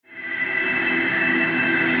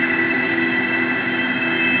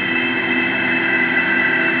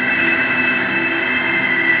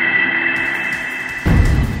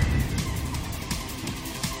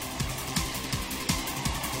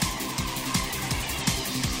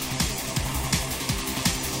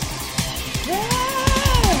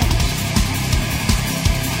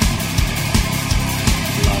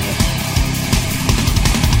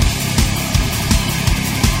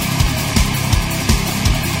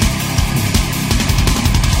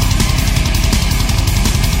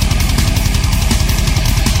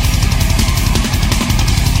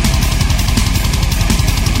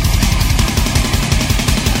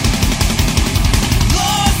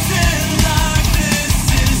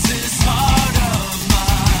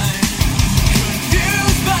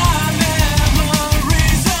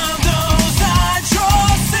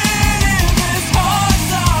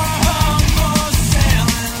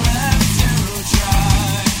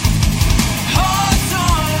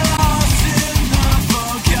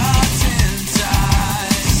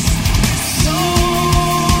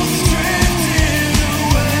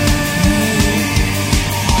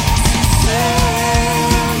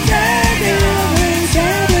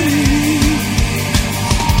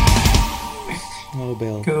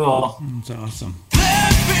cool. That's awesome.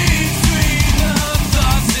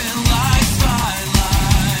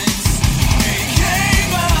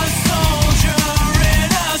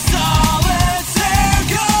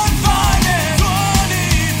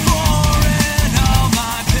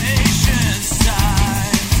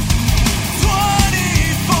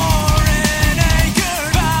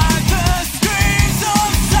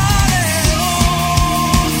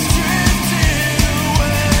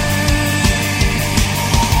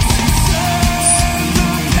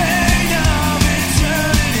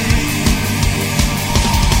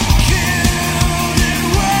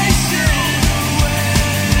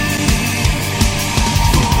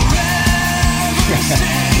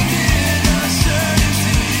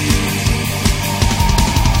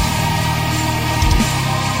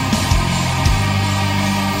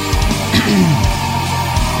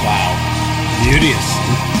 Wow. Beauteous.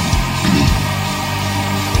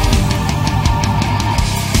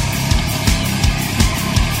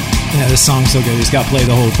 Yeah, this song's so good. You just got to play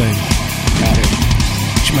the whole thing. Got it.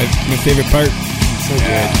 My favorite part So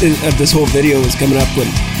good. of this whole video is coming up when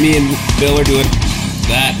me and Bill are doing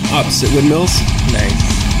that opposite windmills. Nice.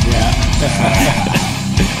 Yeah.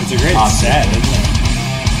 It's a great set, isn't it?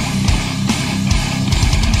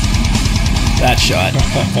 That shot.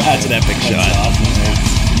 That's an epic shot. That's awesome.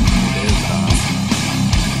 It is awesome.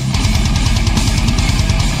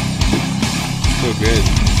 So good.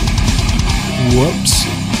 Whoops.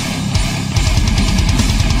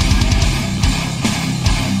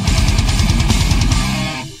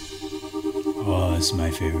 Oh, this is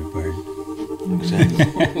my favorite part.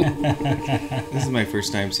 This is my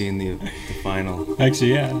first time seeing the final.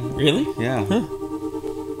 Actually, yeah. Really? Yeah.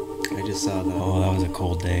 I just saw the. Oh, that was a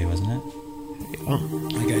cold day, wasn't it?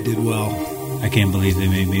 That guy did well. I can't believe they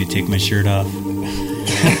made me take my shirt off.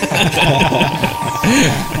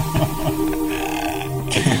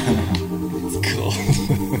 It's cool.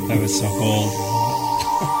 That was so cold.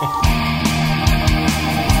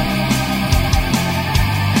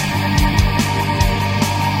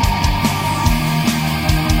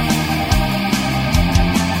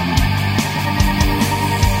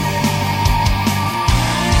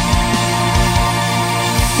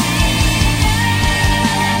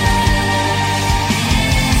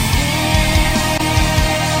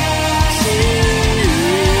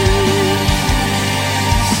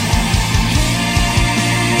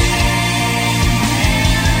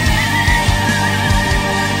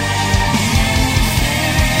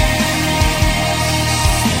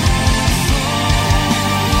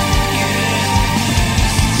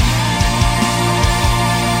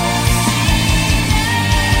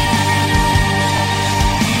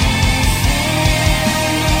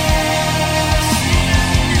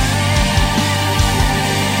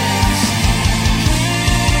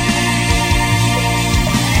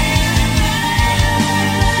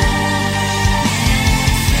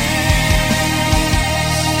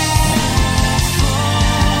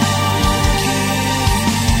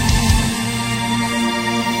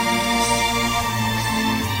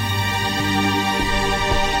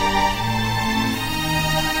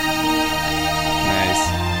 Nice.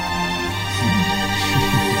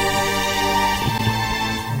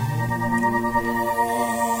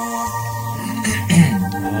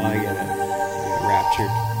 Oh, I get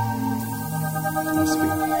raptured. Must be.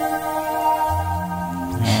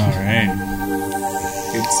 All right.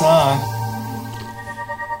 Good song.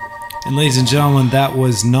 And ladies and gentlemen, that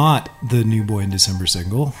was not the New Boy in December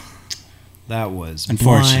single. That was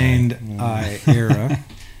Unfortunately. Blind Eye Era.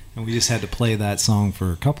 And we just had to play that song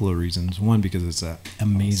for a couple of reasons. One, because it's an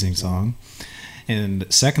amazing song. And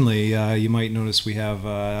secondly, you might notice we have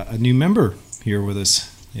a new member here with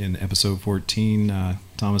us in episode 14.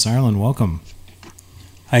 Thomas Ireland, welcome.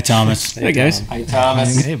 Hi, Thomas. Hey, guys. Hi,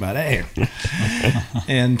 Thomas. Hey, buddy.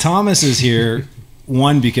 And Thomas is here,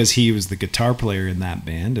 one, because he was the guitar player in that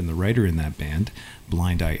band and the writer in that band,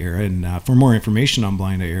 Blind Eye Era. And for more information on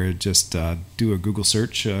Blind Eye Era, just do a Google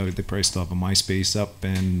search. They probably still have a MySpace up,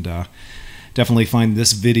 and definitely find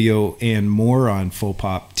this video and more on Faux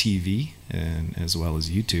Pop TV, and as well as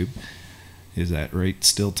YouTube. Is that right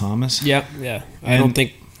still, Thomas? Yeah. I don't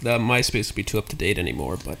think the MySpace will be too up to date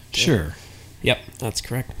anymore, but Sure. Yep, that's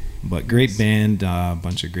correct. But great band, a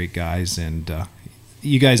bunch of great guys, and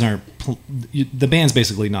you guys aren't... the band's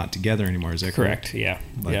basically not together anymore, is that correct? Yeah.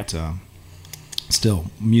 But still,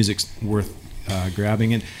 music's worth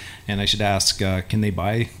grabbing it. And I should ask, can they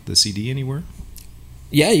buy the CD anywhere?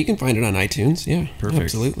 Yeah, you can find it on iTunes. Yeah, Perfect.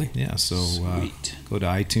 absolutely. Yeah, so Sweet. go to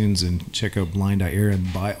iTunes and check out Blind Eye Era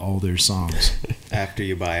and buy all their songs. After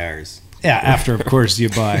you buy ours. Yeah, after of course you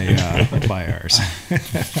buy ours.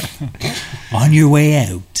 On your way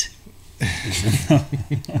out.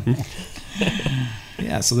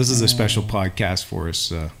 Yeah, so this is a special podcast for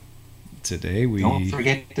us today. Don't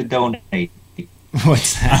forget to donate.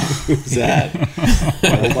 What's that? Who's that?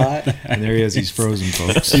 Robot? And there he is. He's frozen,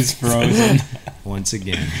 folks. He's frozen. Once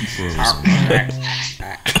again, frozen.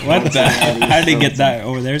 What the? How did he get that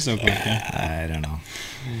over there so quick? I don't know.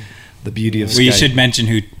 The beauty of Skype. Well, you should mention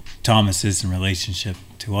who Thomas is in relationship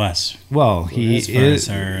to us. Well, he As far is.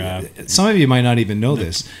 as our, some of you might not even know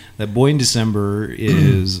this. That Boy in December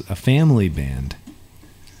is a family band,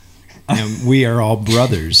 and we are all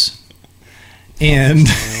brothers. And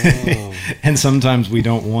and sometimes we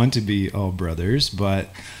don't want to be all brothers, but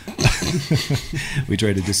we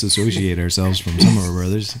try to disassociate ourselves from some of our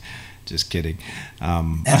brothers. Just kidding.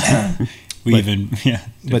 But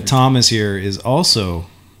Thomas here is also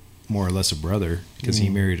more or less a brother because he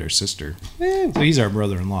married our sister. So he's our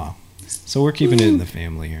brother-in-law. So we're keeping it in the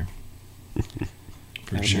family here.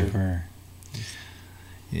 For sure.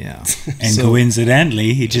 Yeah. And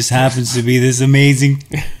coincidentally, he just happens to be this amazing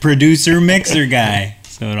producer mixer guy.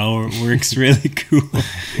 So it all works really cool.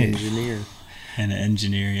 Engineer. And an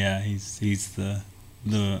engineer, yeah. He's the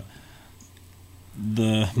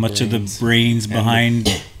much of the brains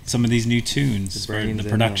behind some of these new tunes as far as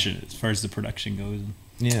the production goes.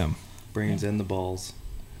 Yeah. Brains and the balls.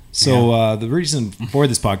 So the reason for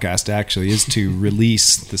this podcast actually is to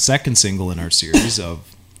release the second single in our series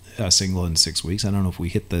of a single in 6 weeks. I don't know if we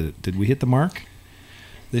did we hit the mark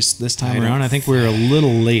this time around? I think we're a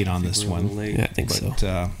little late on this one. Yeah, I think so. Got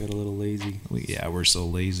a little lazy. We're so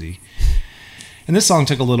lazy. And this song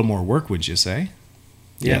took a little more work, would you say?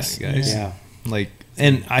 Yes, guys. Yeah.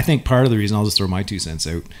 And I think part of the reason, I'll just throw my 2 cents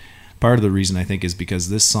out. Part of the reason I think is because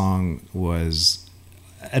this song was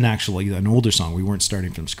an older song. We weren't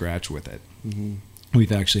starting from scratch with it. Mm-hmm.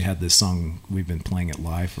 We've actually had this song. We've been playing it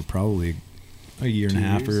live for probably a year and a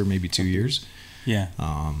half or maybe 2 years. Yeah.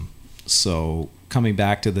 So coming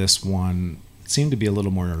back to this one, it seemed to be a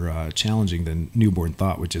little more challenging than Newborn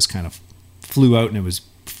Thought, which just kind of flew out and it was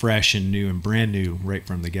fresh and new and brand new right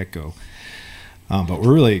from the get-go. But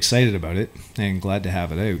we're really excited about it and glad to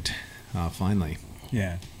have it out finally.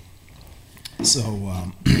 Yeah.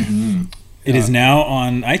 So it is now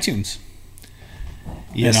on iTunes.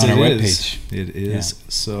 Yes, and on it our is. webpage. It is. Yeah.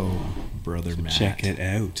 So, Brother Matt. Check it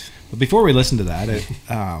out. But before we listen to that,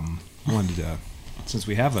 I wanted to, since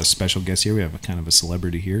we have a special guest here, we have a kind of a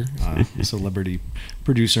celebrity here, a celebrity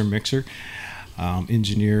producer, mixer,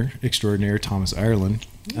 engineer extraordinaire, Thomas Ireland.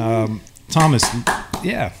 Thomas,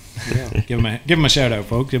 yeah. Give him a shout out,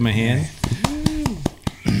 folks. Give him a hand.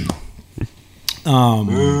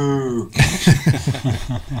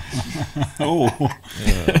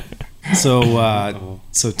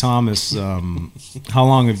 So Thomas, how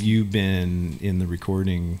long have you been in the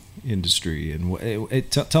recording industry,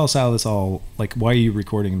 and tell us how this all, why are you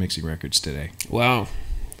recording and mixing records today? Wow,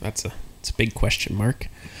 it's a big question mark.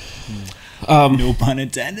 No pun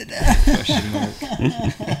intended. Question mark.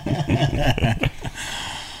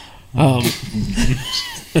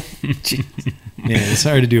 Man, it's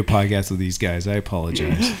hard to do a podcast with these guys. I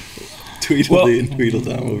apologize. Tweedledee and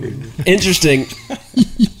Tweedledum over here. Interesting. 2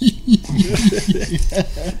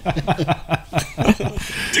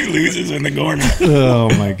 losers in the corner. Oh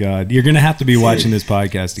my God, you're gonna have to be watching this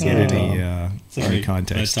podcast to get any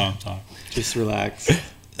context. Let Tom talk. Just relax.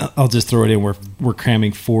 I'll just throw it in. We're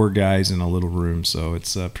cramming 4 guys in a little room, so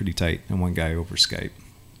it's pretty tight, and 1 guy over Skype.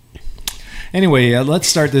 Anyway, let's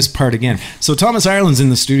start this part again. So Thomas Ireland's in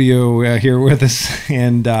the studio here with us,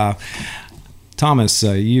 and Thomas,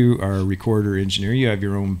 you are a recorder engineer. You have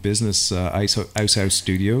your own business, Ice House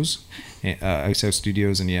Studios,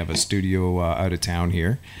 and you have a studio out of town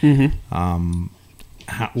here. Mm-hmm.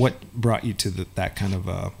 What brought you to that kind of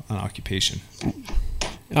an occupation?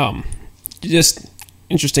 Just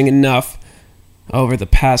interesting enough, over the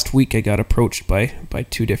past week, I got approached by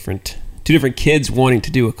 2 different kids wanting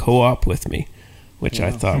to do a co-op with me, which I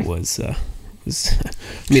thought was a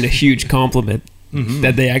huge compliment. Mm-hmm.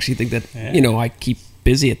 That they actually think that I keep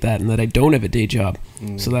busy at that and that I don't have a day job.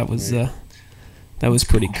 So that was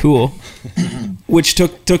pretty cool. Which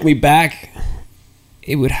took me back.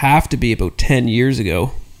 It would have to be about 10 years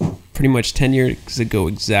ago, pretty much 10 years ago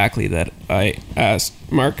exactly, that I asked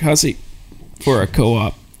Mark Hussey for a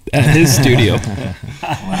co-op at his studio.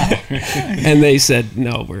 And they said,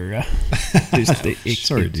 no, we're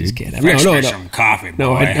sorry, dude. just can't have some coffee, boy.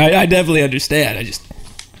 No, I definitely understand. I just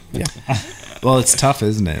Well, it's tough,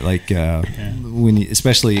 isn't it? When you,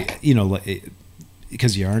 especially,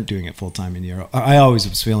 because you aren't doing it full time, and I always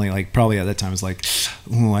was feeling like, probably at that time, I was like,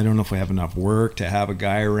 oh, I don't know if I have enough work to have a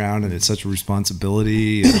guy around, and it's such a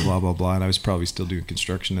responsibility, and blah blah blah. And I was probably still doing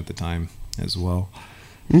construction at the time as well,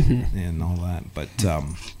 and all that. But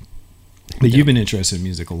you've been interested in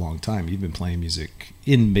music a long time. You've been playing music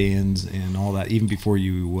in bands and all that, even before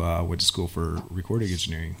you went to school for recording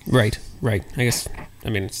engineering. Right. I guess,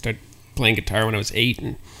 I started playing guitar when I was 8,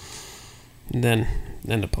 and then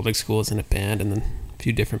the public school was in a band, and then a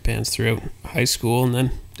few different bands throughout high school, and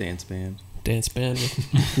then Dance band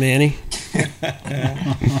with Manny. Good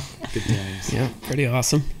times. Yeah, pretty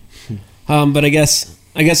awesome. But I guess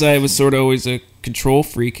I was sort of always a control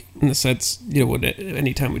freak in the sense,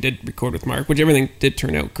 anytime we did record with Mark, which everything did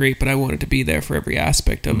turn out great, but I wanted to be there for every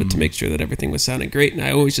aspect of it to make sure that everything was sounding great, and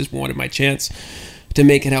I always just wanted my chance to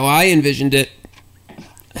make it how I envisioned it,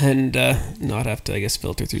 and not have to, I guess,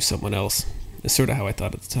 filter through someone else. It's sort of how I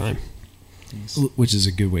thought at the time. Which is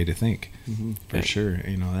a good way to think, for sure.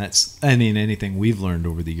 That's, anything we've learned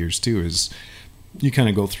over the years too is you kind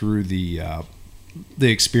of go through the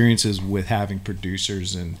experiences with having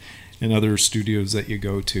producers and other studios that you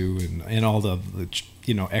go to, and all the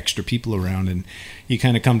extra people around, and you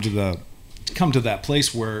kind of come to that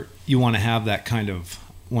place where you want to have that kind of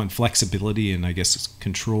flexibility and, I guess,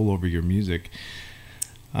 control over your music.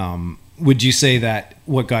 Would you say that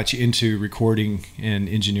what got you into recording and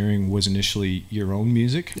engineering was initially your own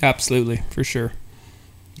music? Absolutely, for sure.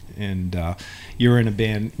 And you were in a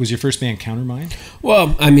band. Was your first band Countermind?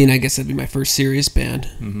 Well, I guess that'd be my first serious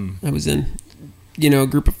band. I was in, a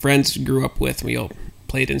group of friends grew up with. We all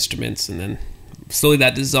played instruments, and then slowly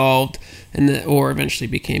that dissolved, or eventually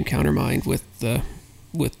became Countermind with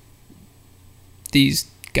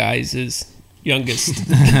these guys' youngest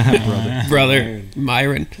brother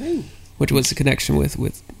Myron, which was the connection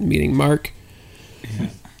with meeting Mark.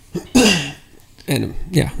 And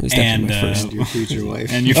it was definitely my first. Your future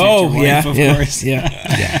wife. And your future wife, of course.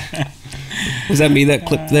 Yeah. Was that me that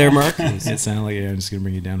clipped there, Mark? It sounded like I'm just going to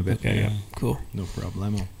bring you down a bit. Okay, yeah. Cool. No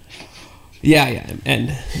problemo. Yeah, and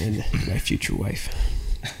my future wife.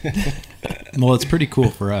 Well, it's pretty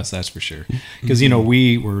cool for us, that's for sure. Because,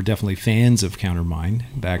 we were definitely fans of Countermind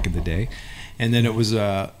back in the day. And then it was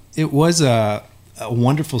a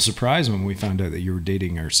wonderful surprise when we found out that you were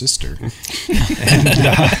dating our sister. And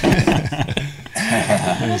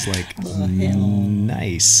it was like,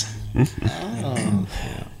 nice. Oh.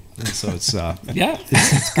 And so it's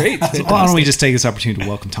it's great. So why don't we just take this opportunity to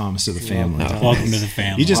welcome Thomas to the family? Welcome to the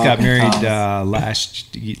family. You just got married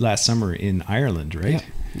Thomas. last summer in Ireland, right?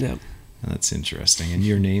 Yeah. That's interesting. And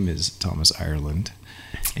your name is Thomas Ireland,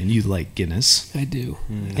 and you like Guinness. I do.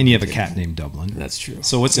 And you have a cat named Dublin. That's true.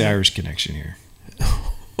 So what's the Irish connection here?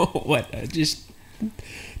 What?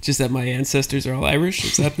 Just that my ancestors are all Irish?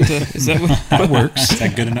 Is that what That works. Is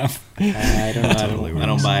that good enough? I don't know. Totally I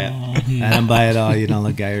don't buy it. I don't buy it all. You don't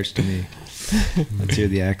look Irish to me. Let's hear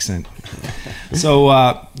the accent.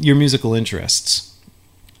 So your musical interests,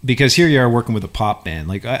 because here you are working with a pop band.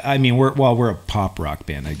 Like we're a pop rock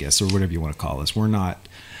band, I guess, or whatever you want to call us. We're not.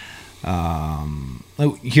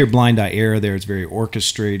 Here, Blind Eye Era. There, it's very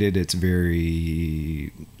orchestrated. It's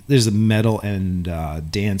very. There's a metal and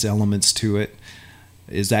dance elements to it.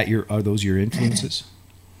 Are those your influences?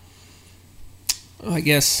 I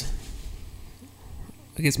guess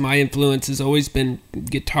my influence has always been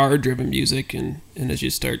guitar-driven music, and as you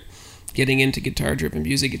start getting into guitar-driven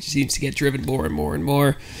music, it seems to get driven more and more and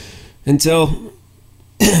more until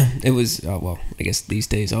it was, I guess these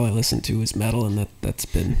days all I listen to is metal, and that's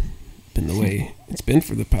been the way it's been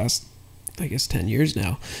for the past, I guess, 10 years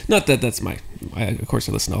now. Not that that's of course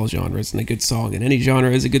I listen to all genres, and a good song in any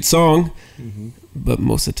genre is a good song, but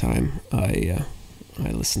most of the time I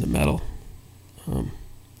listen to metal.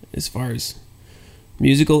 As far as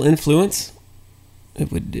musical influence,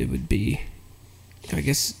 it would be, I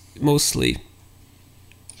guess, mostly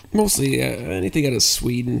anything out of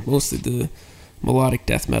Sweden, mostly the melodic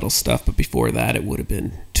death metal stuff, but before that it would have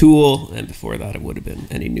been Tool, and before that it would have been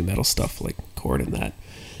any new metal stuff like Cord and that.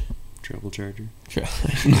 Treble Charger.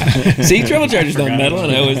 See, Treble Charger's not metal,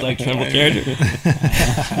 and I always like Treble Charger.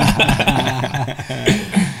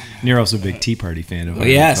 And you're also a big Tea Party fan of it.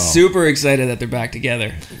 Yeah, super excited that they're back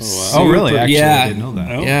together. Oh, wow. Really? Actually, I didn't know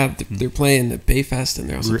that. Yeah, they're playing the Bayfest, and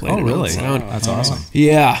they're also playing Oh, really? Sound. That's awesome.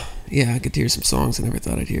 Yeah, I could hear some songs I never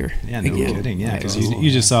thought I'd hear. Yeah, no again. kidding. Yeah, because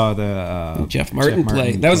you just saw the Jeff Martin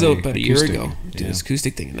play. That was about a year acoustic. ago. Did Yeah. this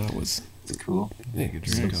acoustic thing, and that was It's cool. Good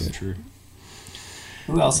dream come true.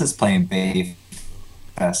 Who else is playing Bay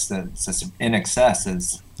Fest? It's just in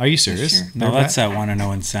excess. Are you serious? Sure. No, that's that Want to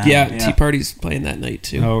Know and Sound. yeah. Tea Party's playing that night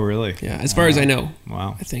too. Oh, really? Yeah, as far as I know.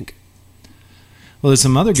 Wow. I think. Well, there's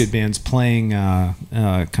some other good bands playing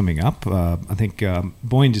coming up. I think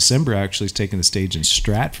Boy in December actually is taking the stage in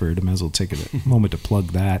Stratford. I might as well take a moment to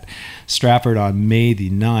plug that. Stratford on May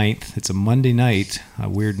the 9th. It's a Monday night, a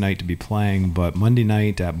weird night to be playing, but Monday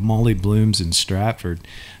night at Molly Bloom's in Stratford.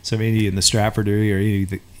 So maybe in the Stratford area,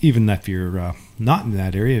 or even if you're not in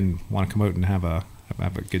that area and want to come out and have a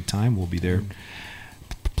good time, we'll be there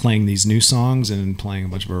playing these new songs and playing a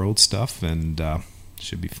bunch of our old stuff, and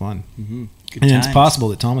should be fun. Mm-hmm. And it's possible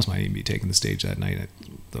that Thomas might even be taking the stage that night,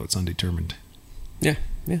 though it's undetermined. Yeah,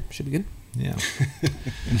 should be good. Yeah.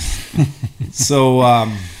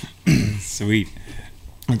 So Sweet.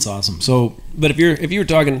 that's awesome. So, But if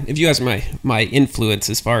you ask my influence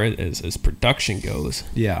as far as production goes,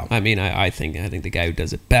 yeah, I mean, I think the guy who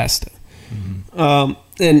does it best, and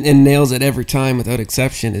nails it every time without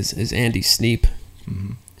exception is Andy Sneap.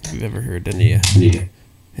 Mm-hmm. If you've ever heard any of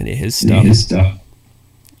his stuff.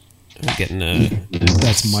 I'm getting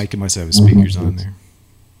that's Mike. It must have his speakers on there.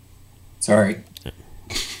 Sorry.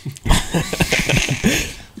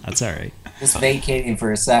 That's all right. Just vacating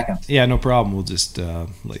for a second. Yeah, no problem. We'll just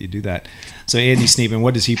let you do that. So Andy Sneap, and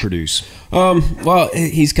what does he produce? Well,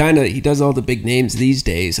 he does all the big names these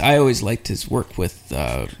days. I always liked his work with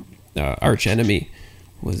Arch Enemy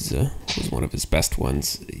was one of his best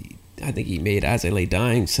ones. I think he made As I Lay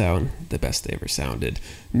Dying sound the best they ever sounded.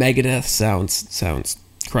 Megadeth sounds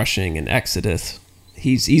crushing, and Exodus.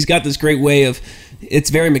 He's got this great way of, it's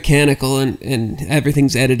very mechanical and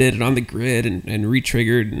everything's edited and on the grid and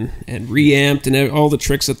re-triggered and reamped and all the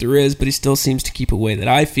tricks that there is, but he still seems to keep a way that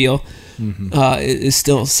I feel is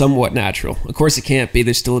still somewhat natural. Of course it can't be.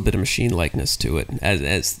 There's still a bit of machine likeness to it,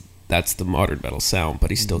 as that's the modern metal sound,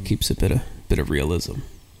 but he still keeps a bit of realism.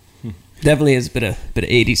 Definitely has a bit of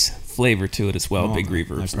 80s flavor to it as well, big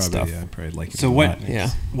reverbs and stuff. Yeah, I probably like it. So a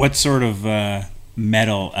what sort of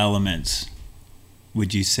metal elements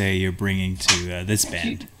would you say you're bringing to this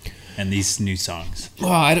band and these new songs?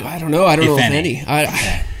 Well, I don't know. I don't know if any.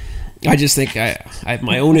 I just think I have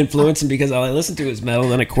my own influence, and because all I listen to is metal,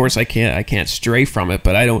 then of course I can't stray from it.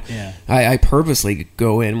 But I don't. Yeah. I purposely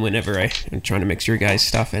go in whenever I'm trying to mix your guys'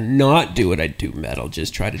 stuff and not do what I do metal.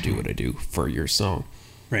 Just try to do what I do for your song.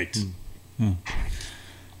 Right.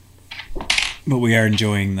 But we are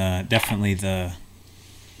enjoying definitely the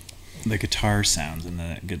guitar sounds and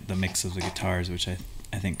the mix of the guitars, which I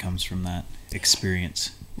think comes from that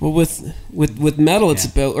experience. Well, with metal, it's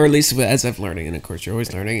about, or at least as I've learning, and of course you're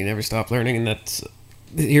always learning, you never stop learning, and that's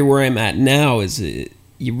here where I'm at now. Is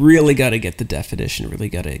you really got to get the definition, really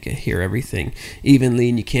got to hear everything evenly,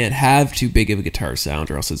 and you can't have too big of a guitar sound,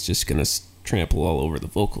 or else it's just gonna trample all over the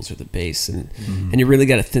vocals or the bass, and you really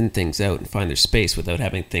got to thin things out and find their space without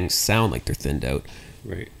having things sound like they're thinned out.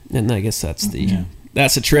 Right. And I guess that's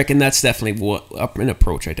that's a trick, and that's definitely an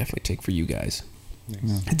approach I definitely take for you guys.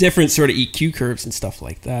 Nice. Different sort of EQ curves and stuff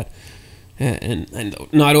like that, and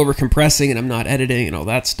not over compressing, and I'm not editing and all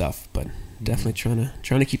that stuff, but definitely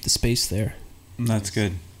trying to keep the space there. That's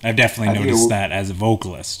good. I've definitely noticed that as a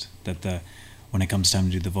vocalist, that when it comes time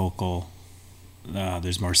to do the vocal,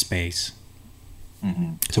 there's more space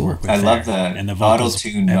to work with. I love the auto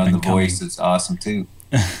tune on the voice. It's awesome too.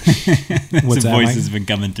 The voice has been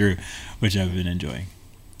coming through, which I've been enjoying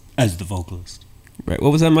as the vocalist. Right.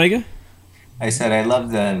 What was that, Micah? I said I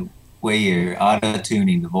love the way you're auto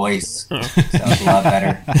tuning the voice. Sounds a lot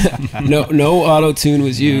better. No auto tune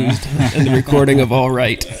was used in the recording of All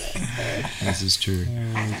Right. This is true,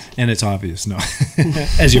 and it's obvious. No,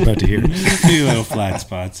 as you're about to hear, a few little flat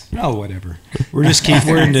spots. Oh, whatever. We're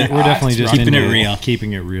definitely just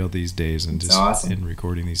keeping it real these days, and just awesome. in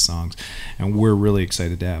recording these songs. And we're really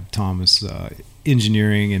excited to have Thomas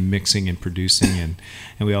engineering and mixing and producing, and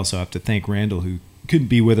we also have to thank Randall, who couldn't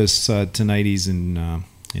be with us tonight. He's in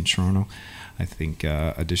Toronto, I think,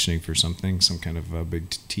 auditioning for some kind of a big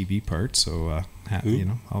TV part. So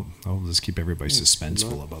I'll just keep everybody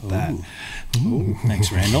suspenseful about that. Ooh.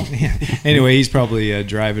 Thanks, Randall. Yeah. Anyway, he's probably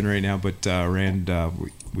driving right now, but Rand,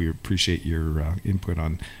 we appreciate your input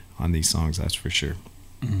on these songs. That's for sure.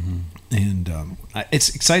 And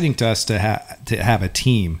it's exciting to us to have a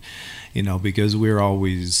team, because we're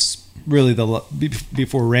always really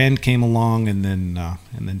before Rand came along, and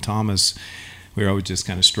then Thomas, we were always just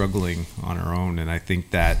kind of struggling on our own, and I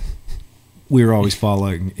think that we were always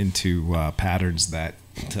falling into patterns that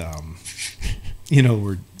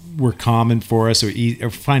were common for us, or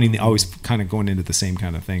finding always kind of going into the same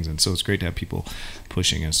kind of things. And so it's great to have people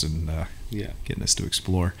pushing us and getting us to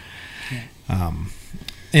explore.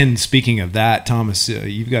 And speaking of that, Thomas,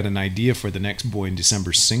 you've got an idea for the next Boy in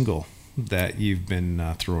December single that you've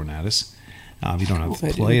been throwing at us. You don't have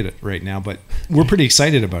to play it right now, but we're pretty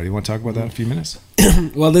excited about it. You want to talk about that in a few minutes?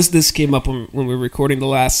 Well, this came up when we were recording the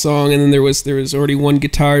last song, and then there was already one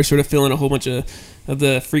guitar sort of filling a whole bunch of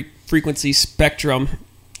the frequency spectrum,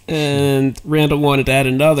 and Randall wanted to add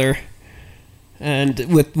another. And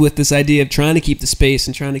with this idea of trying to keep the space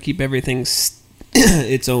and trying to keep everything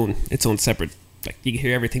its own separate, like you can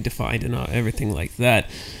hear everything defined and everything like that.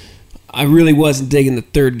 I really wasn't digging the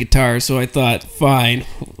third guitar, so I thought, fine,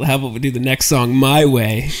 how about we do the next song my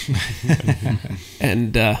way?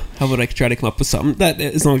 And how about I try to come up with something that,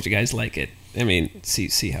 as long as you guys like it, I mean,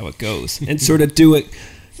 see how it goes. And sort of do it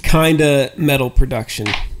kind of metal production.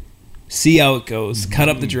 See how it goes. Cut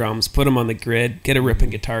up the drums, put them on the grid, get a ripping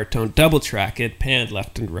guitar tone, double track it, pan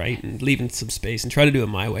left and right, and leaving some space, and try to do it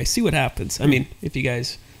my way. See what happens. I mean, if you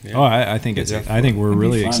guys... Yeah. Oh, I think we're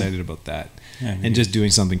really excited about that. Yeah, and just doing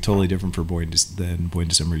something totally different for Boy than Boy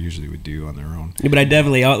December usually would do on their own. Yeah, but I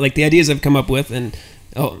definitely like the ideas I've come up with, and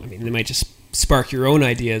they might just spark your own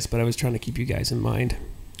ideas. But I was trying to keep you guys in mind.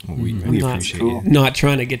 Well, we appreciate you. Not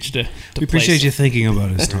trying to get you to we appreciate you thinking about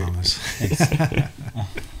us, Thomas.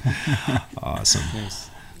 Awesome.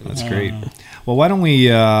 That's great. Well, why don't we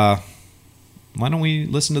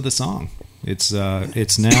listen to the song? It's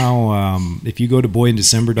now if you go to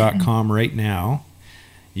boyindecember.com right now,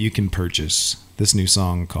 you can purchase this new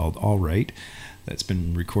song called All Right that's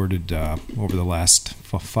been recorded over the last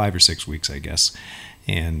 5 or 6 weeks, I guess.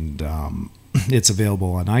 And it's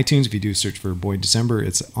available on iTunes. If you do search for Boy in December,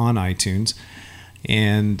 it's on iTunes.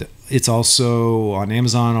 And it's also on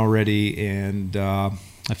Amazon already and a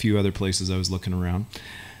few other places I was looking around.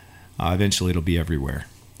 Eventually it'll be everywhere.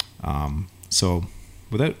 So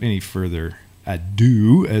without any further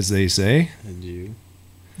ado, as they say... Adieu.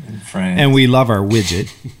 And we love our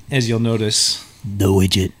widget. As you'll notice, the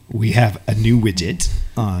widget. We have a new widget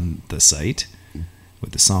on the site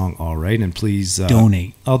with the song All Right. And please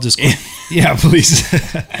donate. I'll just yeah, please.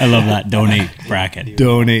 I love that donate bracket.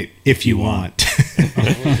 Donate if you want.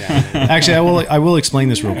 Actually, I will explain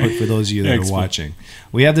this real quick for those of you that are watching.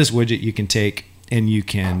 We have this widget you can take and you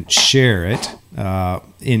can share it and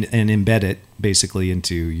embed it basically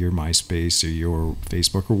into your MySpace or your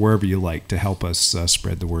Facebook or wherever you like to help us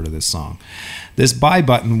spread the word of this song. This buy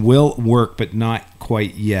button will work, but not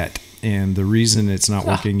quite yet. And the reason it's not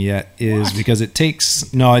working yet is because it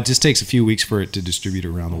just takes a few weeks for it to distribute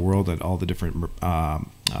around the world at all the different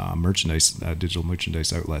digital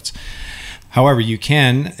merchandise outlets. However, you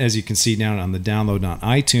can, as you can see down on the download on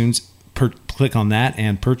iTunes, click on that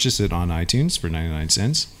and purchase it on iTunes for 99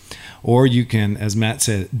 cents. Or you can, as Matt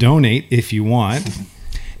said, donate if you want.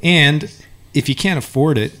 And if you can't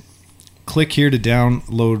afford it, click here to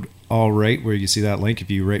download All Right, where you see that link. If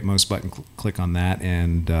you right mouse button, click on that,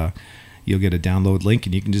 and you'll get a download link,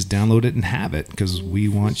 and you can just download it and have it, because we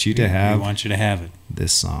want you to have it.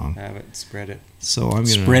 This song. Have it, spread it. So I'm gonna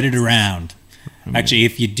spread it around. Actually,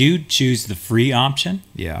 if you do choose the free option,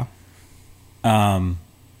 yeah, at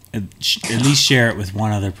least share it with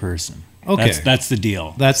one other person. Okay, that's the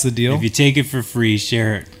deal. That's the deal. If you take it for free,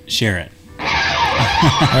 share it. All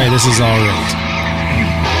right, this is All Right.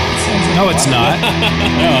 No, it's not.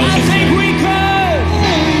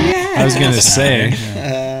 I was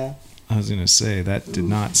gonna say that did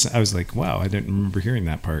not. I was like, wow, I didn't remember hearing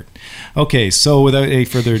that part. Okay, so without any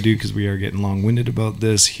further ado, because we are getting long-winded about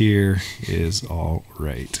this, here is All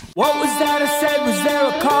Right. What was that I said? Was there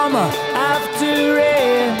a comma after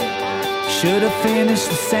it? Should have finished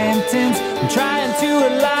the sentence. I'm trying to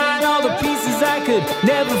align all the pieces I could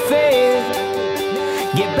never fit.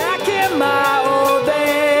 Get back in my old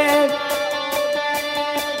bed.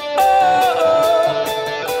 Oh, oh,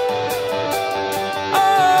 oh,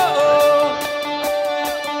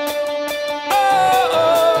 oh,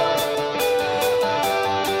 oh.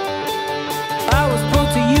 I was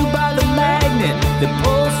pulled to you by the magnet that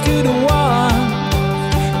pulls to the one.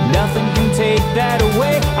 Nothing can take that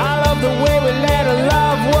away. I love the way we let our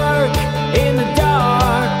love work in the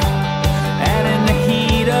dark and in the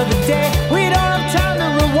heat of the day. We don't have time to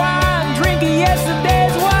rewind, drinking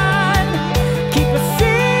yesterday's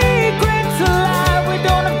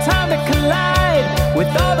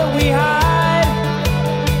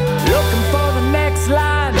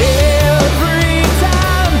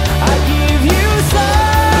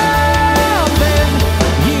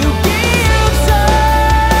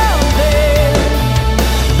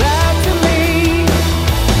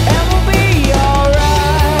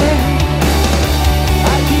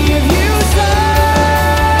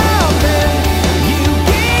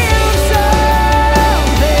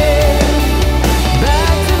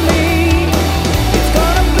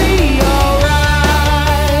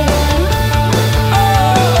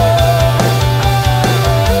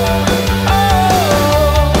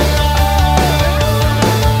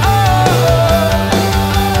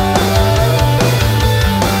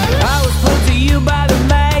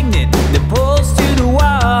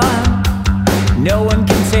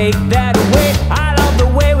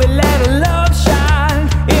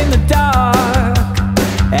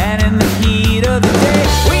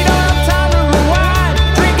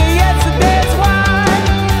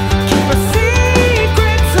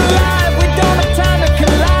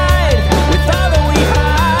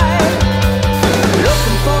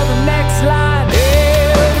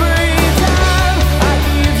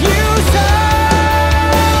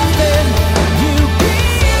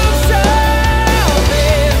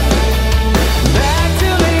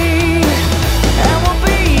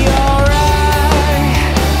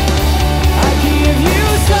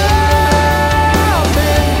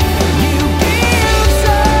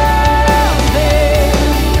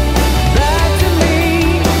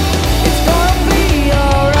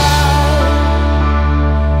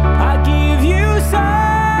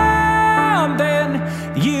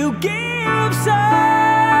give something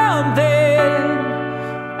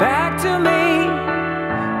back to me,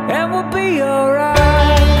 and we'll be alright.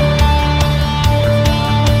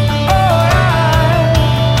 Alright,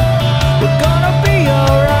 we're gonna be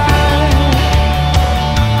alright.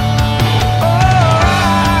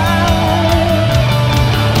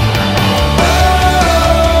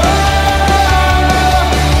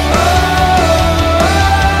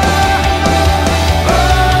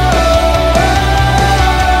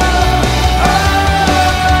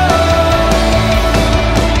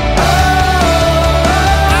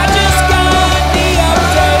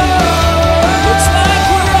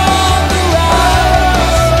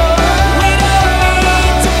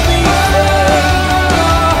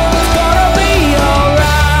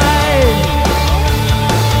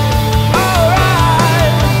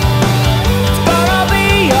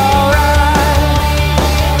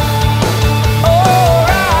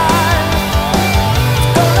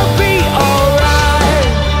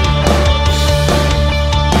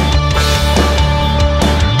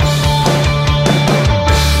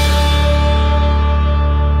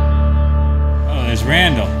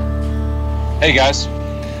 Hey guys.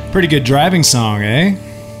 Pretty good driving song, eh?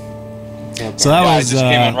 So that was it just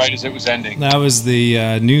came in right as it was ending. That was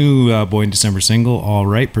the new Boy in December single, "All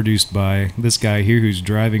Right," produced by this guy here, who's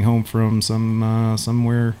driving home from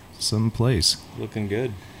someplace. Looking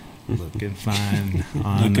good. Looking fine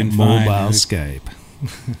on Looking mobile fine. Skype.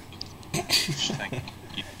 Thank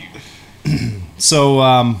you. So,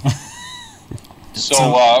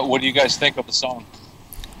 what do you guys think of the song?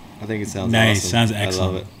 I think it sounds Nice. awesome. Sounds excellent. I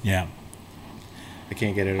love it. Yeah. I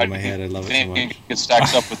can't get it out of my head. I love it so much. It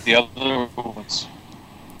stacks up with the other ones.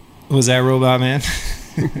 was that Robot Man?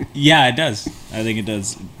 Yeah, it does. I think it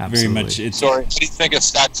does Absolutely. very much. It's Sorry, do you think it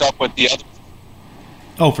stacks up with the other?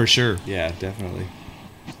 Oh, for sure. Yeah, definitely.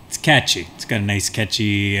 It's catchy. It's got a nice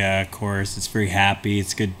catchy chorus. It's very happy.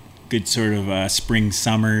 It's good sort of spring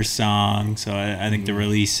summer song. So I think the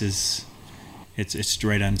release is it's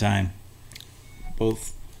right on time.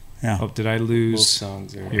 Both Yeah. Oh, did I both lose?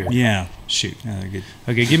 songs are. Here. Yeah. Shoot. Yeah, they're good.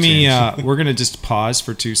 Okay, give me. We're gonna just pause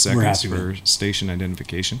for 2 seconds happy for with station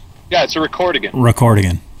identification. Yeah, it's a record again. Record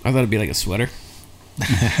again. I thought it'd be like a sweater.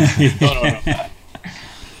 No.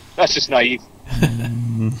 That's just naive.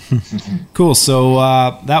 Cool. So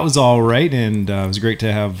that was all right, and it was great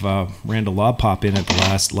to have Randall Lobb pop in at the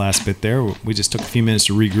last bit there. We just took a few minutes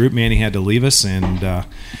to regroup. Manny had to leave us, and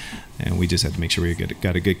we just had to make sure we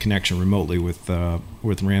got a good connection remotely with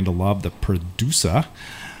Randall Lobb, the producer,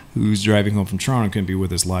 who's driving home from Toronto. Couldn't be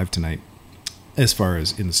with us live tonight, as far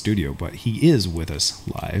as in the studio, but he is with us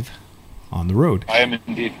live on the road. I am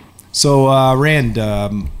indeed. So, Rand,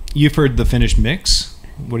 you've heard the finished mix.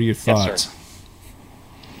 What are your thoughts? Yes, sir.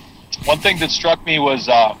 One thing that struck me was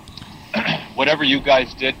whatever you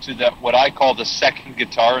guys did to that, what I call the second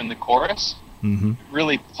guitar in the chorus,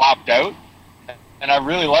 really popped out, and I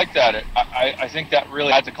really like that. I think that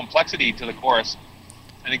really adds a complexity to the chorus,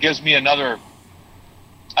 and it gives me another.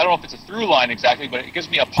 I don't know if it's a through line exactly, but it gives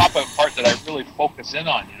me a pop out part that I really focus in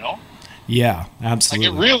on. You know? Yeah,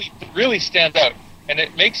 absolutely. Like it really stands out, and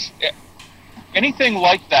it makes anything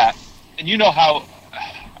like that. And you know how,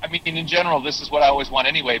 I mean, in general, this is what I always want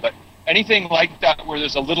anyway. But anything like that where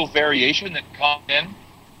there's a little variation that comes in,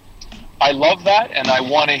 I love that, and I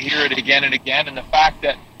want to hear it again and again. And the fact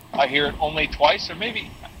that I hear it only twice, or maybe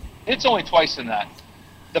it's only twice in that.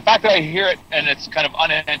 The fact that I hear it and it's kind of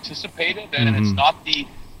unanticipated, and it's not the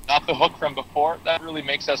hook from before, that really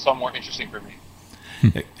makes that song more interesting for me.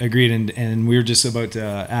 Agreed, and we were just about to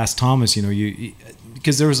ask Thomas, you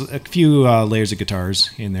because there was a few layers of guitars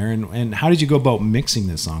in there, and how did you go about mixing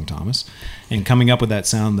this song, Thomas, and coming up with that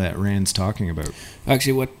sound that Rand's talking about?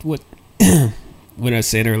 Actually, what when I was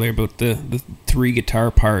saying earlier about the 3 guitar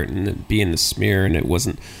part and it being the smear and it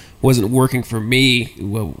wasn't working for me,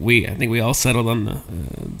 well, I think we all settled on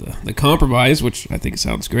the compromise, which I think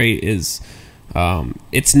sounds great. Is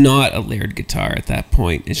it's not a layered guitar at that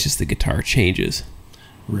point. It's just the guitar changes.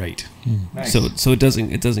 Right. Nice. So it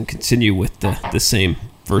doesn't continue with the same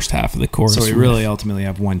first half of the chorus. So we really ultimately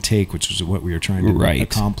have one take, which is what we were trying to Right.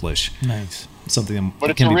 accomplish. Nice. Something But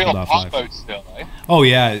that it's can a be real pulled off pop live. out still, eh? Oh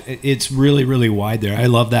yeah, it's really really wide there. I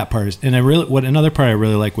love that part, and another part I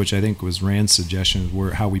really like, which I think was Rand's suggestion,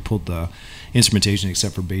 were how we pulled the instrumentation,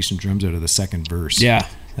 except for bass and drums, out of the second verse. Yeah.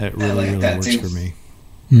 that I really like really that works too. for me.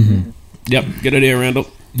 Yep. Good idea, Randall.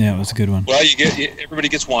 Yeah, it was a good one. Well, everybody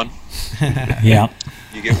gets one. Yeah.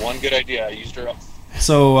 You get one good idea. I used her up.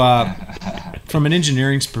 So, from an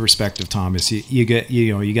engineering perspective, Thomas, you get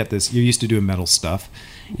this. You're used to doing metal stuff.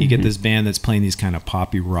 You get this band that's playing these kind of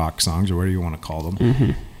poppy rock songs, or whatever you want to call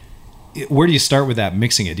them. where do you start with that,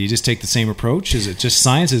 mixing it? Do you just take the same approach? Is it just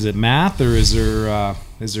science? Is it math? Or is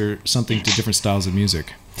there something to different styles of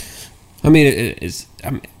music? I mean,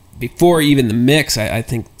 before even the mix, I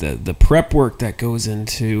think the prep work that goes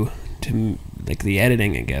into like the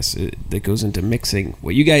editing, I guess, that goes into mixing.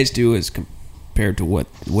 What you guys do is compared to what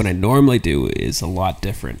I normally do is a lot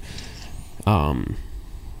different.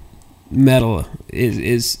 Metal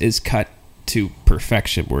is cut to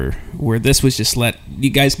perfection, where this was just you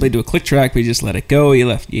guys played to a click track, but you just let it go.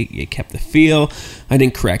 You kept the feel. I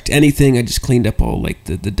didn't correct anything. I just cleaned up all like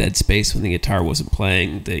the dead space when the guitar wasn't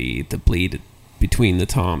playing, the bleed between the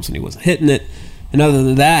toms when he wasn't hitting it. And other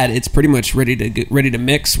than that, it's pretty much ready to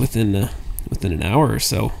mix within an hour or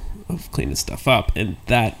so of cleaning stuff up, and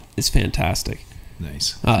that is fantastic.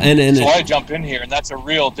 Nice. So I jump in here, and that's a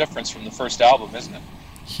real difference from the first album, isn't it?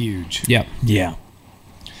 Huge. Yeah. Yeah.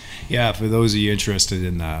 Yeah, for those of you interested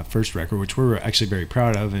in the first record, which we're actually very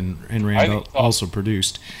proud of, and Randall also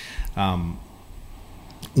produced,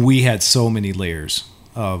 we had so many layers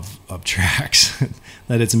of tracks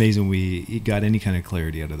that it's amazing we got any kind of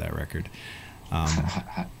clarity out of that record.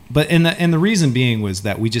 But the reason being was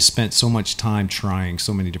that we just spent so much time trying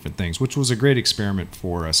so many different things, which was a great experiment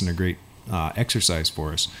for us and a great exercise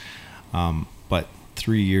for us. But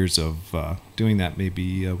 3 years of doing that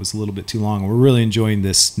maybe was a little bit too long. We're really enjoying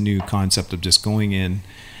this new concept of just going in,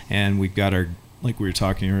 and we've got our, like we were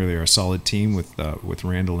talking earlier, a solid team with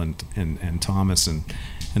Randall and Thomas and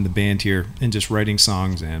the band here, and just writing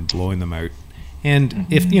songs and blowing them out. And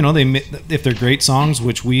if they're great songs,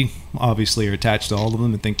 which we obviously are attached to all of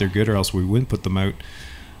them and think they're good, or else we wouldn't put them out,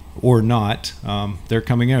 or not, they're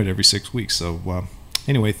coming out every 6 weeks. So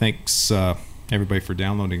anyway, thanks everybody for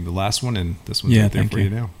downloading the last one, and this one's out there for you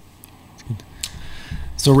now.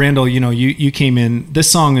 So Randall, you came in. This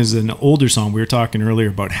song is an older song. We were talking earlier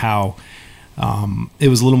about how it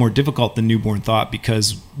was a little more difficult than Newborn Thought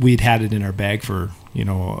because we'd had it in our bag for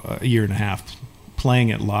a year and a half, playing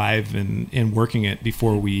it live and working it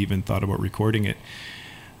before we even thought about recording it.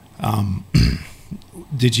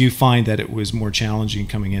 Did you find that it was more challenging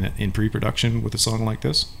coming in pre-production with a song like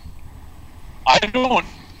this? I don't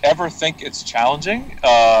ever think it's challenging,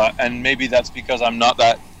 and maybe that's because I'm not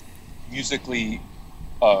that musically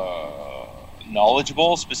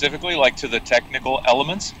knowledgeable, specifically like to the technical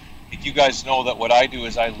elements. You guys know that what I do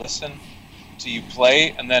is I listen to you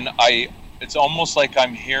play, and then it's almost like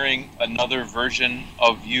I'm hearing another version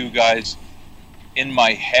of you guys in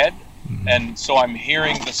my head. Mm-hmm. And so I'm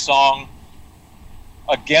hearing the song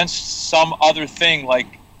against some other thing, like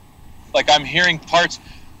I'm hearing parts,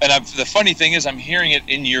 and the funny thing is I'm hearing it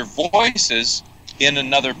in your voices in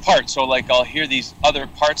another part. So like I'll hear these other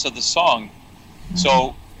parts of the song. Mm-hmm.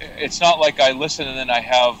 So it's not like I listen and then I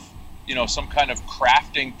have some kind of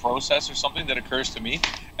crafting process or something that occurs to me.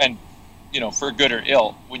 And for good or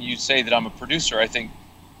ill, when you say that I'm a producer, I think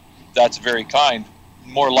that's very kind.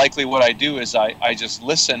 More likely what I do is I just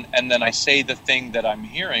listen, and then I say the thing that I'm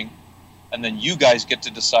hearing, and then you guys get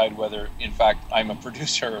to decide whether, in fact, I'm a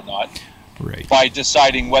producer or not, right, by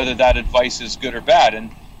deciding whether that advice is good or bad.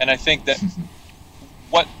 And I think that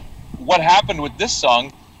what happened with this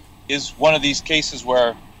song is one of these cases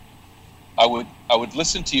where I would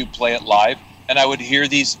listen to you play it live, and I would hear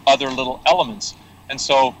these other little elements. And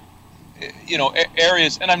so,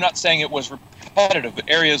 areas, and I'm not saying it was repetitive, but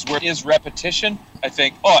areas where it is repetition, I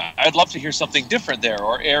think, I'd love to hear something different there.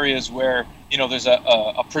 Or areas where, there's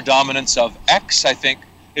a predominance of X, I think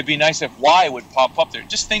it'd be nice if Y would pop up there.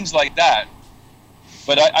 Just things like that.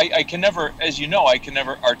 But I can never, as you know, I can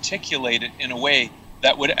never articulate it in a way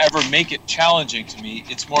that would ever make it challenging to me.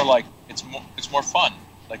 It's more like, it's more fun.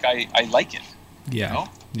 Like I like it. Yeah.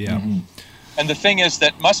 Yeah. Mm-hmm. And the thing is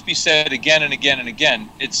that must be said again and again and again.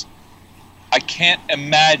 I can't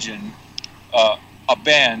imagine a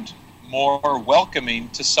band more welcoming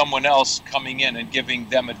to someone else coming in and giving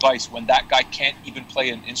them advice when that guy can't even play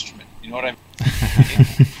an instrument. You know what I mean?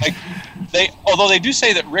 Like although they do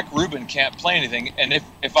say that Rick Rubin can't play anything, and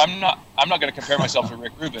if I'm not going to compare myself to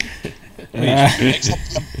Rick Rubin.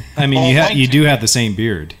 I mean, you do have the same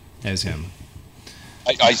beard as him.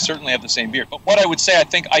 I certainly have the same beard. But what I would say, I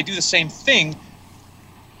think I do the same thing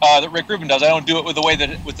that Rick Rubin does. I don't do it with the way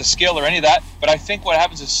that with the skill or any of that. But I think what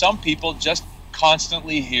happens is some people just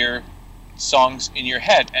constantly hear songs in your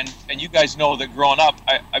head, and you guys know that growing up,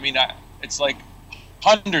 it's like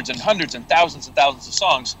hundreds and hundreds and thousands of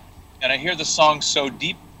songs, and I hear the songs so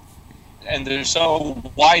deep, and they're so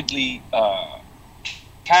widely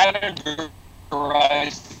categorized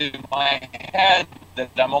in my head that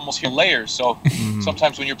I'm almost hearing layers. So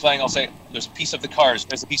sometimes when you're playing, I'll say, there's a piece of the Cars,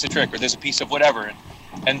 there's a piece of Trick, or there's a piece of whatever.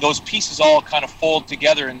 and those pieces all kind of fold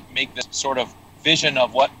together and make this sort of vision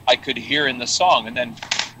of what I could hear in the song. And then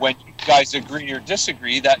when you guys agree or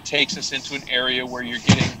disagree, that takes us into an area where you're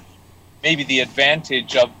getting maybe the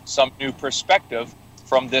advantage of some new perspective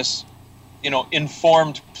from this,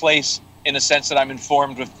 informed place, in a sense that I'm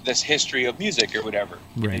informed with this history of music or whatever.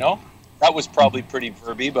 Right. That was probably pretty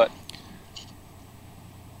verby, but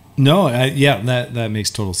no, that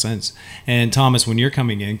makes total sense. And Thomas, when you're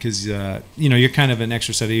coming in, because you're kind of an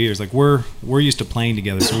extra set of ears. Like we're used to playing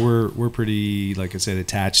together, so we're pretty, like I said,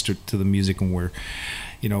 attached to the music, and we're,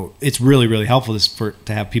 it's really, really helpful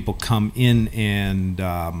to have people come in and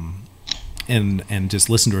just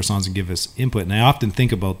listen to our songs and give us input. And I often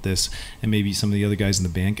think about this, and maybe some of the other guys in the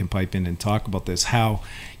band can pipe in and talk about this, how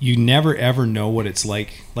you never ever know what it's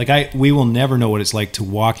like. We will never know what it's like to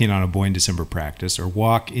walk in on a Boy in December practice or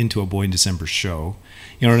walk into a Boy in December show.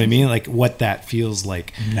 You know what I mean? Like what that feels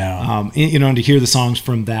like. No. And to hear the songs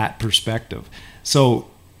from that perspective. So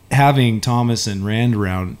having Thomas and Rand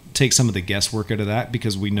around take some of the guesswork out of that,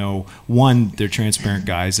 because we know, one, they're transparent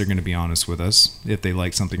guys. They're going to be honest with us if they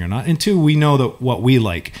like something or not. And two, we know that what we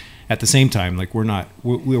like at the same time. Like we're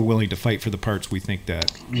willing to fight for the parts we think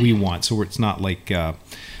that we want. So it's not like,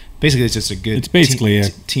 basically it's just a good, it's basically a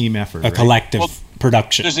team effort, a collective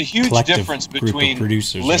production. There's a huge difference between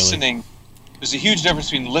listening. Really. There's a huge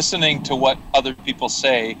difference between listening to what other people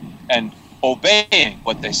say and obeying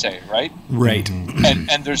what they say, right? Right.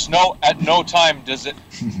 And there's at no time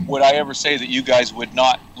would I ever say that you guys would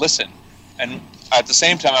not listen. And at the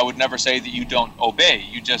same time, I would never say that you don't obey.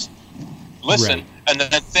 You just listen, right, and then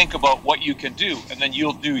think about what you can do, and then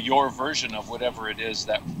you'll do your version of whatever it is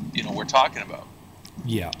that we're talking about.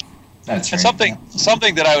 Yeah. That's and right.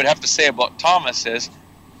 Something that I would have to say about Thomas is,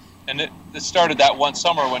 and it started that one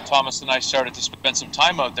summer when Thomas and I started to spend some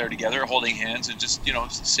time out there together, holding hands and just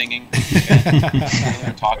singing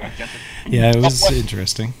and talking. Yeah, it was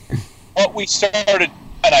interesting. What we started,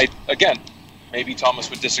 and maybe Thomas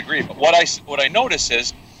would disagree, but what I notice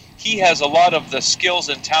is he has a lot of the skills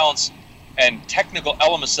and talents and technical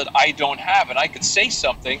elements that I don't have, and I could say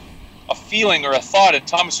something, a feeling or a thought, and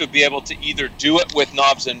Thomas would be able to either do it with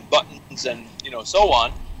knobs and buttons and so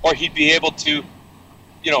on, or he'd be able to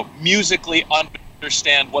musically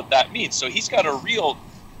understand what that means. So he's got a real,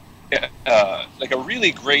 a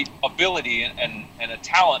really great ability and a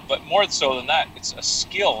talent, but more so than that, it's a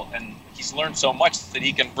skill, and he's learned so much that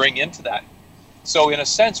he can bring into that. So in a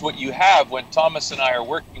sense, what you have when Thomas and I are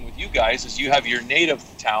working with you guys is you have your native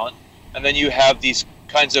talent, and then you have these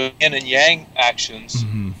kinds of yin and yang actions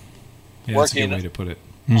yeah, working that's a good way to put it.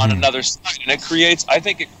 on another side. And I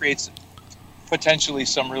think it creates potentially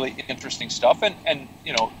some really interesting stuff, and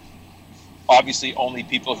obviously only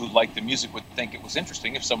people who like the music would think it was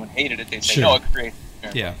interesting. If someone hated it, they'd say, Sure. no, it creates.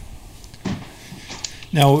 Yeah.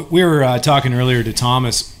 Now, we were talking earlier to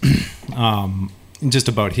Thomas just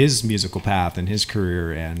about his musical path and his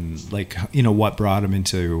career, and what brought him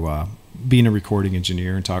into being a recording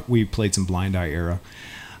engineer, and we played some Blind Eye Era.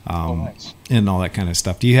 Nice. And all that kind of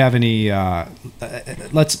stuff. Do you have any?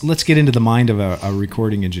 Let's get into the mind of a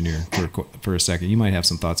recording engineer for a second. You might have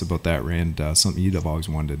some thoughts about that, Rand. Something you'd have always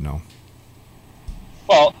wanted to know.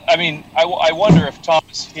 Well, I mean, I wonder if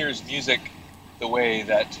Thomas hears music the way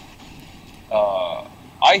that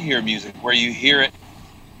I hear music, where you hear it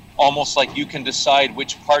almost like you can decide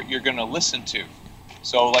which part you're going to listen to.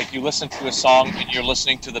 So, like, you listen to a song and you're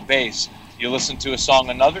listening to the bass. You listen to a song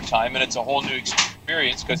another time and it's a whole new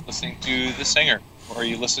experience because listening to the singer. Or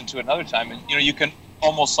you listen to another time and you can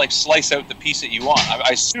almost like slice out the piece that you want.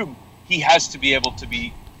 I assume he has to be able to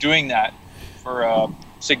be doing that for a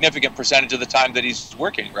significant percentage of the time that he's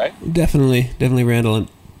working, right? Definitely, Randall.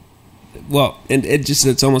 And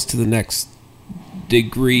it's almost to the next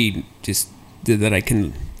degree, just that I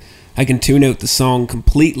can tune out the song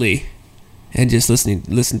completely and just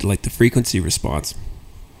listen to like the frequency response.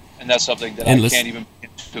 And that's something that I can't even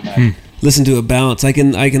begin to imagine. Listen to a balance. I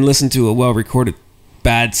can listen to a well-recorded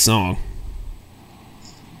bad song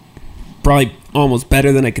probably almost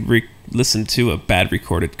better than I could listen to a bad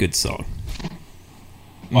recorded good song.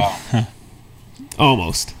 Wow.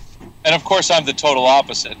 Almost. And of course I'm the total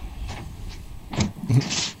opposite.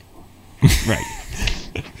 Right.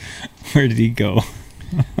 Where did he go?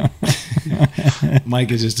 Mike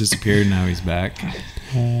has just disappeared. Now he's back.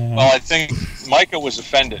 Well, I think Micah was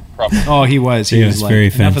offended, probably. Oh, he was. He was like, very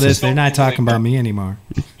enough of offensive. this. They're not talking about me anymore.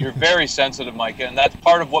 You're very sensitive, Micah, and that's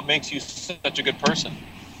part of what makes you such a good person.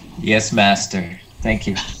 Yes, master. Thank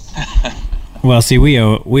you. Well, see,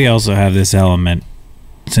 we also have this element,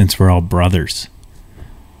 since we're all brothers.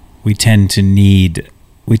 We tend to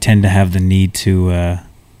have the need to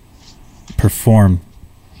perform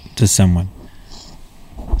to someone.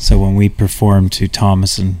 So when we perform to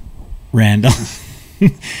Thomas and Randall,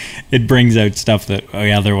 it brings out stuff that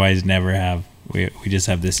we otherwise never have. We just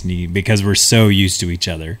have this need because we're so used to each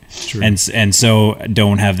other, and so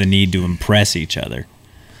don't have the need to impress each other.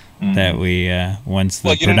 That we once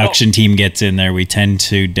the production team gets in there, we tend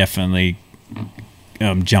to definitely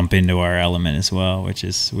jump into our element as well, which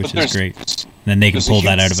is great. And then they can pull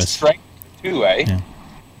that out of us. Strength too, eh? Yeah.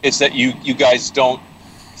 It's that you guys don't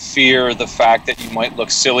fear the fact that you might look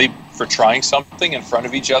silly for trying something in front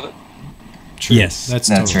of each other. True. Yes, that's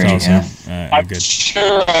totally right. Yeah. I'm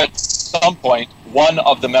sure at some point one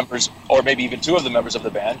of the members, or maybe even two of the members of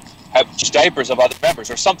the band, have diapers of other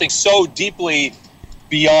members, or something so deeply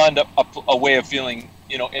beyond a way of feeling,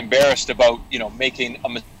 embarrassed about, making a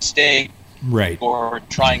mistake, right, or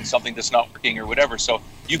trying something that's not working or whatever. So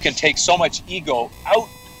you can take so much ego out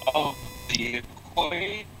of the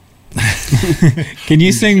equation. Can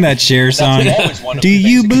you sing that Cher song? Do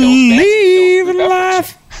you believe in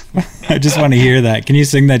life? I just want to hear that. Can you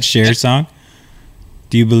sing that Cher song?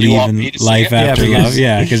 Do you believe in life after love?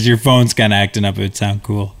 Yeah, because your phone's kind of acting up. It would sound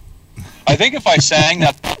cool. I think if I sang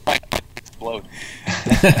that, I might explode.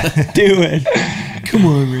 Do it. Come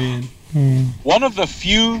on, Rand. One of the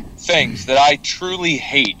few things that I truly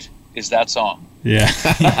hate is that song. Yeah.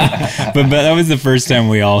 but that was the first time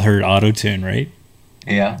we all heard auto-tune, right?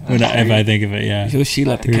 Yeah. If I think of it, yeah. She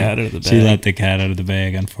let the cat out of the bag. She let the cat out of the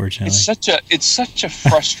bag, unfortunately. It's such a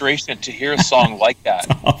frustration to hear a song like that.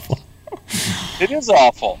 It's awful. It is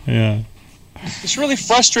awful. Yeah. It's really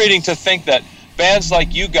frustrating to think that bands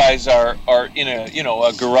like you guys are in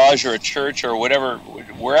a garage or a church or whatever,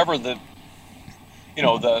 wherever the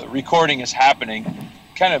recording is happening,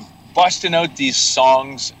 kind of busting out these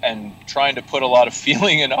songs and trying to put a lot of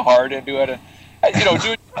feeling and heart into it, and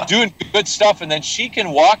doing good stuff, and then she can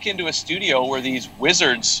walk into a studio where these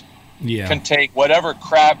wizards can take whatever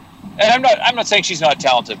crap. And I'm not saying she's not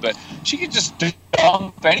talented, but she can just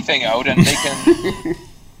dump anything out, and they can.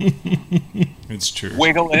 It's true.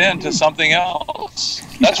 Wiggle it into something else.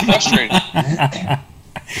 That's frustrating.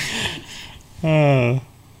 Am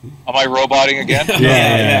I roboting again?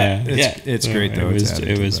 Yeah. It's great though.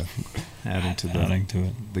 It was adding to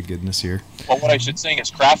the goodness here. Well, what I should sing is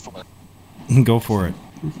Kraftwerk. Go for it.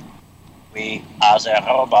 We are the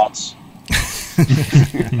robots.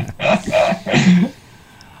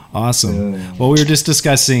 Awesome. Well, we were just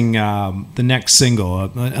discussing the next single.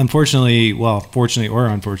 Fortunately or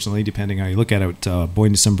unfortunately, depending how you look at it, Boy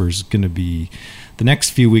in December is going to be, the next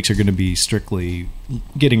few weeks are going to be strictly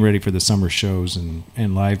getting ready for the summer shows and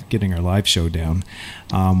getting our live show down.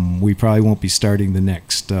 We probably won't be starting the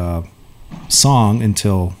next song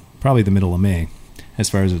until probably the middle of May, as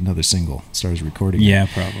far as another single starts recording. Yeah,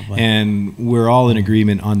 probably. And we're all in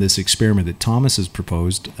agreement on this experiment that Thomas has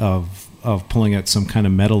proposed of pulling out some kind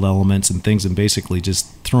of metal elements and things and basically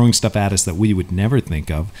just throwing stuff at us that we would never think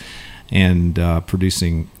of, and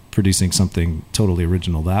producing something totally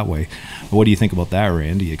original that way. What do you think about that,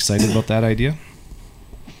 Rand? Are you excited about that idea?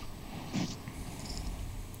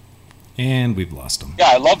 And we've lost him. Yeah,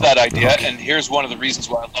 I love that idea, and here's one of the reasons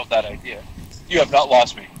why I love that idea. You have not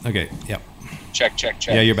lost me. Okay, yep. Check.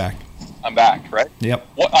 Yeah, you're back. I'm back, right? Yep.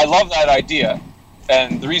 I love that idea,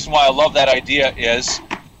 and the reason why I love that idea is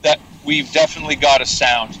that we've definitely got a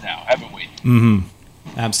sound now, haven't we? Mm-hmm.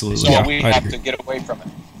 Absolutely. So we have to get away from it.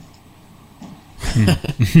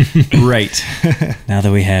 Right. Now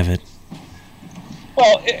that we have it.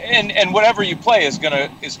 Well, and whatever you play is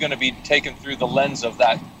gonna be taken through the lens of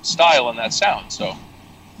that style and that sound. So.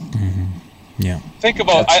 Mm-hmm. Yeah. Think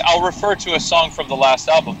about. I'll refer to a song from the last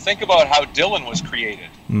album. Think about how Dylan was created.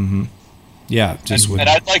 Mm-hmm. Yeah, and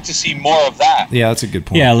I'd like to see more of that. Yeah, that's a good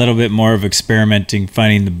point. Yeah, a little bit more of experimenting,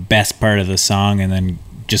 finding the best part of the song, and then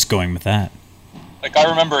just going with that. Like I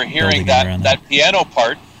remember hearing that piano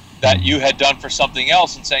part that you had done for something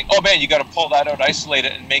else, and saying, "Oh man, you got to pull that out, isolate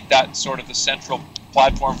it, and make that sort of the central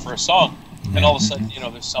platform for a song." Mm-hmm. And all of a sudden,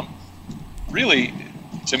 there's some really,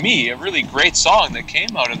 to me, a really great song that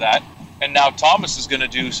came out of that. And now Thomas is going to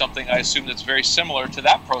do something, I assume, that's very similar to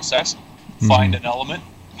that process. Mm-hmm. Find an element,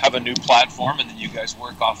 have a new platform, and then you guys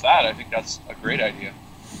work off that. I think that's a great idea.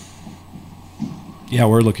 Yeah,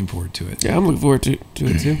 we're looking forward to it. Yeah, I'm looking forward to it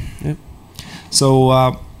too. Yeah.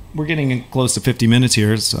 So we're getting close to 50 minutes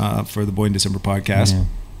here for the Boy in December podcast.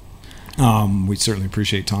 Mm-hmm. We certainly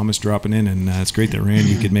appreciate Thomas dropping in, and it's great that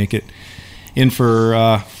Randy could make it in for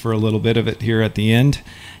a little bit of it here at the end.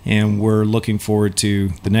 And we're looking forward to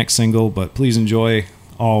the next single, but please enjoy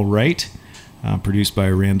All Right, produced by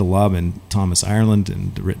Randall Lubb and Thomas Ireland,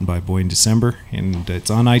 and written by Boy in December. And it's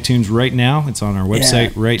on iTunes right now. It's on our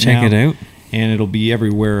website right now. Check it out. and it'll be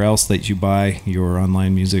everywhere else that you buy your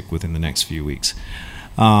online music within the next few weeks.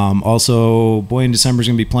 Also, Boy in December is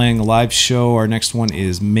going to be playing a live show. Our next one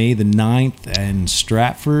is May the 9th in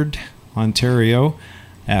Stratford, Ontario,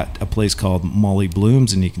 at a place called Molly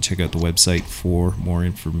Blooms, and you can check out the website for more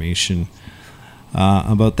information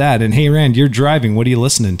about that. And hey, Rand, you're driving. What are you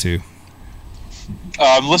listening to?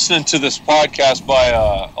 I'm listening to this podcast by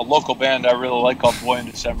a local band I really like called Boy in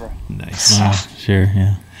December. Nice. Sure,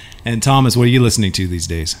 yeah. And Thomas, what are you listening to these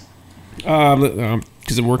days?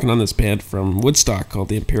 Because I'm working on this band from Woodstock called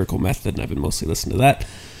The Empirical Method, and I've been mostly listening to that.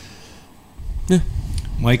 Yeah.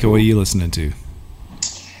 Micah, what are you listening to?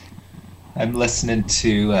 I'm listening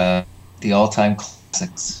to the all-time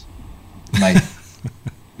classics.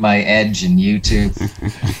 My Edge and YouTube.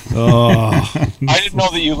 Oh, I didn't know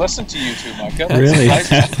that you listened to YouTube, Micah. That's Really?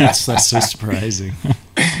 nice. that's so surprising.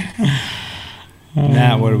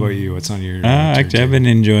 Nat, what about you? What's on your... Actually, I've been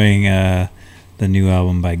enjoying the new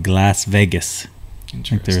album by Glass Vegas. I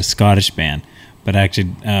think they're a Scottish band, but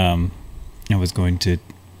actually, I was going to.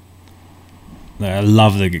 I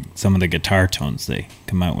love some of the guitar tones they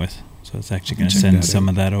come out with, so it's actually going to send some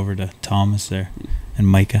of that over to Thomas there and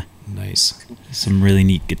Micah. Nice. Some really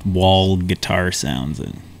neat wall guitar sounds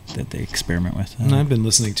that they experiment with. And I've been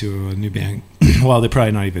listening to a new band. Well, they're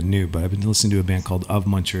probably not even new, but I've been listening to a band called Of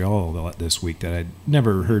Montreal this week that I'd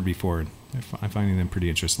never heard before. I'm finding them pretty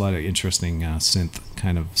interesting. A lot of interesting synth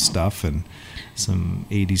kind of stuff and some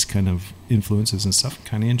 80s kind of influences and stuff.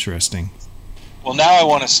 Kind of interesting. Well, now I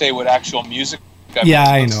want to say what actual music I've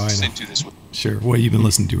been listening to this week. Sure. What have you been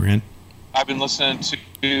listening to, Rand? I've been listening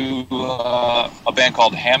to a band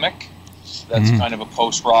called Hammock. That's kind of a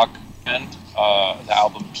post-rock band. The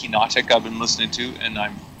album Kenotic I've been listening to, and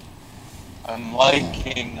I'm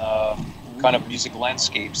liking kind of music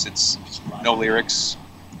landscapes. It's no lyrics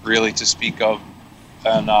really to speak of,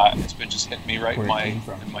 and it's been just hitting me right in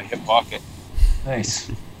my hip pocket. Nice.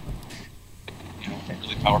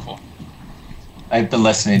 Really powerful. I've been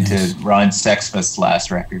listening to Ron Sexsmith's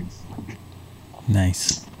last record,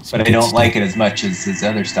 Nice. but I don't like it as much as his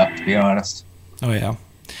other stuff, to be honest. Oh, yeah.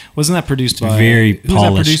 Wasn't that produced by... Very Who was that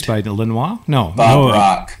polished. produced by? Lenoir? No. Bob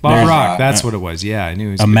Rock. Bob Rock. That's what it was. Yeah, I knew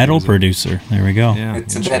he was A metal producer. There we go. Yeah,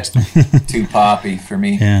 It's a interesting. bit too poppy for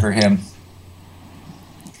me, Yeah. for him.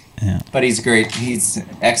 Yeah. But he's great. He's an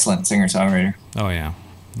excellent singer-songwriter. Oh, yeah.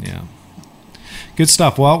 Yeah. Good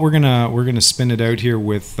stuff. Well, we're gonna spin it out here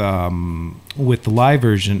with the live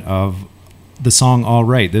version of the song "All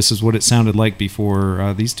Right." This is what it sounded like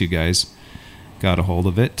before these two guys got a hold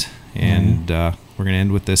of it, and we're gonna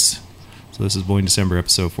end with this. So this is Boy in December,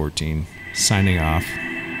 episode 14. Signing off.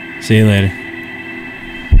 See you later.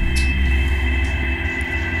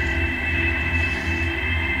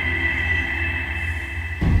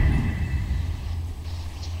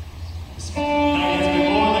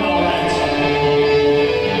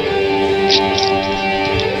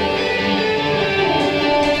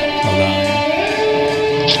 Hold on.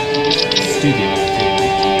 Studio.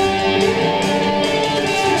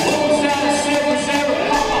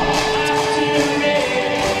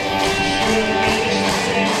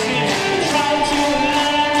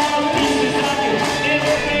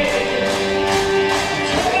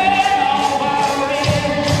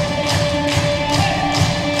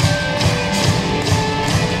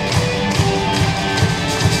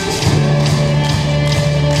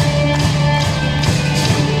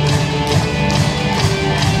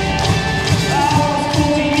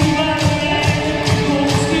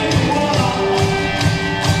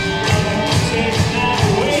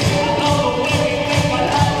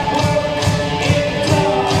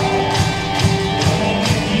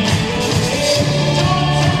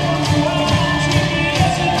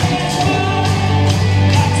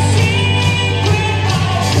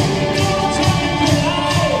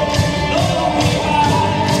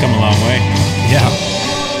 It's come a long way. Yeah.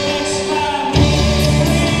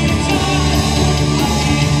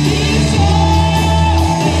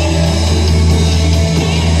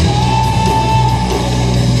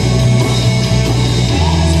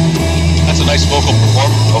 That's a nice vocal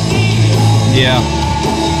performance. Yeah.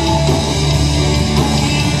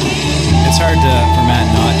 It's hard for Matt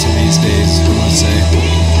not to these days, I must say.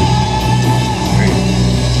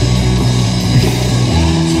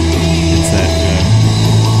 It's that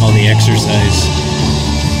all the exercise.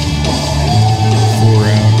 4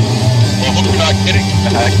 hours. Well, I hope you're not kidding,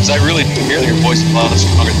 because I really do hear your voice a lot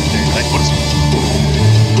stronger than I noticed.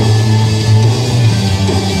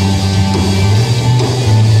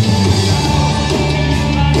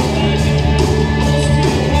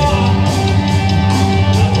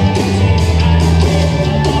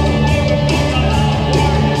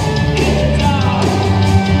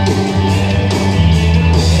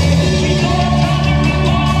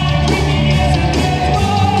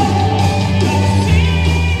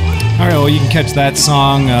 you can catch that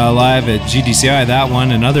song live at GDCI, that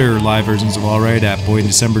one, and other live versions of All Right at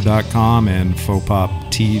boyindecember.com and Faux Pop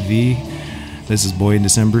TV. This is Boy in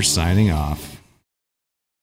December signing off.